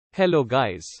Hello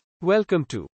guys. Welcome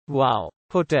to Wow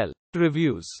Hotel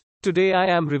Reviews. Today I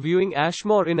am reviewing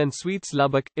Ashmore Inn and Suites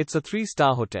Lubbock. It's a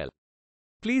 3-star hotel.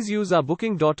 Please use our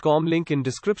booking.com link in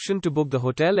description to book the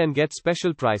hotel and get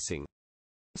special pricing.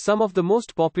 Some of the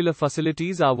most popular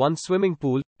facilities are one swimming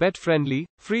pool, pet-friendly,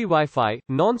 free Wi-Fi,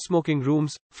 non-smoking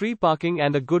rooms, free parking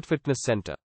and a good fitness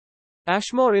center.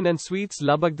 Ashmore Inn and Suites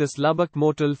Lubbock. This Lubbock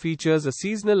motel features a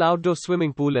seasonal outdoor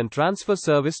swimming pool and transfer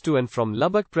service to and from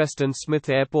Lubbock Preston Smith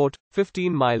Airport,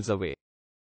 15 miles away.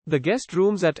 The guest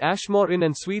rooms at Ashmore Inn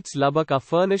and Suites Lubbock are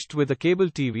furnished with a cable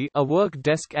TV, a work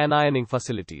desk and ironing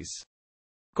facilities.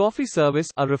 Coffee service,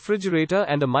 a refrigerator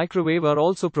and a microwave are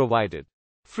also provided.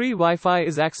 Free Wi-Fi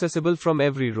is accessible from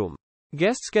every room.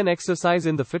 Guests can exercise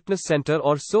in the fitness center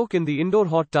or soak in the indoor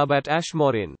hot tub at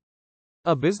Ashmore Inn.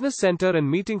 A business center and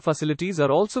meeting facilities are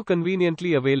also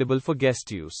conveniently available for guest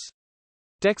use.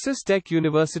 Texas Tech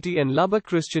University and Lubbock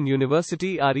Christian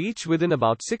University are each within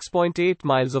about 6.8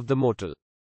 miles of the motel.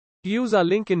 Use our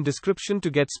link in description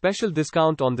to get special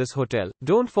discount on this hotel.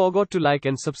 Don't forget to like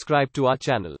and subscribe to our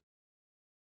channel.